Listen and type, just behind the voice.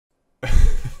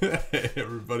Hey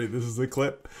everybody, this is a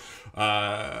clip.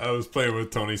 I was playing with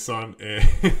Tonysan and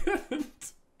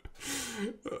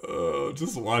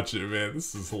just watch it, man.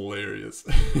 This is hilarious.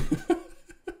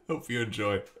 Hope you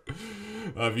enjoy.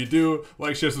 If you do,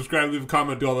 like, share, subscribe, leave a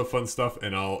comment, do all the fun stuff,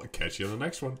 and I'll catch you on the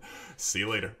next one. See you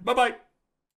later. Bye-bye.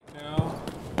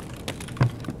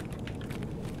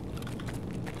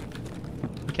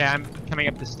 Okay, I'm coming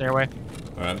up the stairway.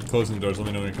 Alright, I'm closing the doors. Let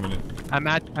me know when you're coming in. I'm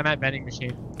at vending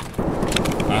machine.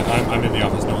 I'm in the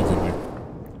office. No one's in there.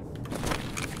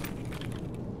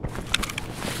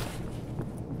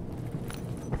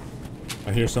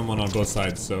 I hear someone on both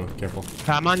sides, so careful.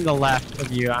 I'm on the left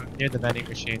of you. I'm near the vending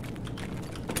machine.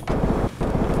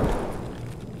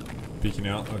 Peeking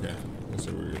out? Okay. Looks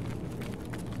like we're good.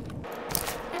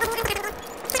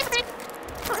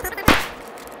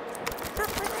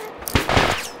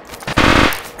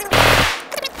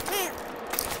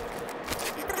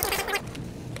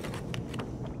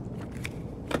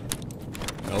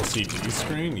 LCD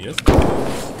screen? Yes, please.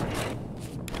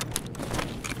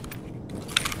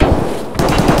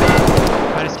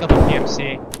 I just killed the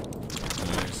PMC.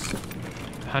 Nice.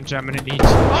 Hunter, I'm gonna need you.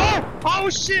 Oh! Oh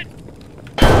shit!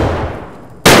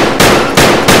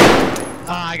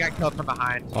 I got killed from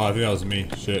behind. Oh, I think that was me.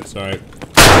 Shit, sorry.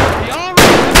 Oh,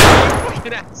 you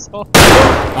fucking asshole.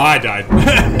 Oh, I died.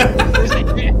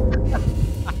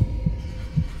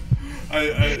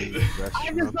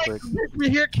 I'm just like, we're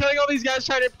here killing all these guys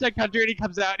trying to protect Hunter, and he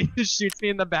comes out and he just shoots me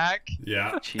in the back.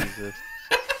 Yeah. Jesus.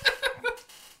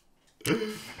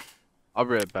 I'll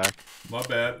be right back. My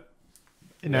bad.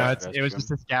 No, Yeah, it was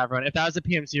just a scav run. If that was a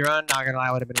PMC run, not gonna lie,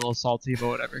 I would have been a little salty, but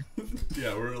whatever.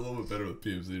 Yeah, we're a little bit better with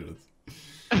PMC runs.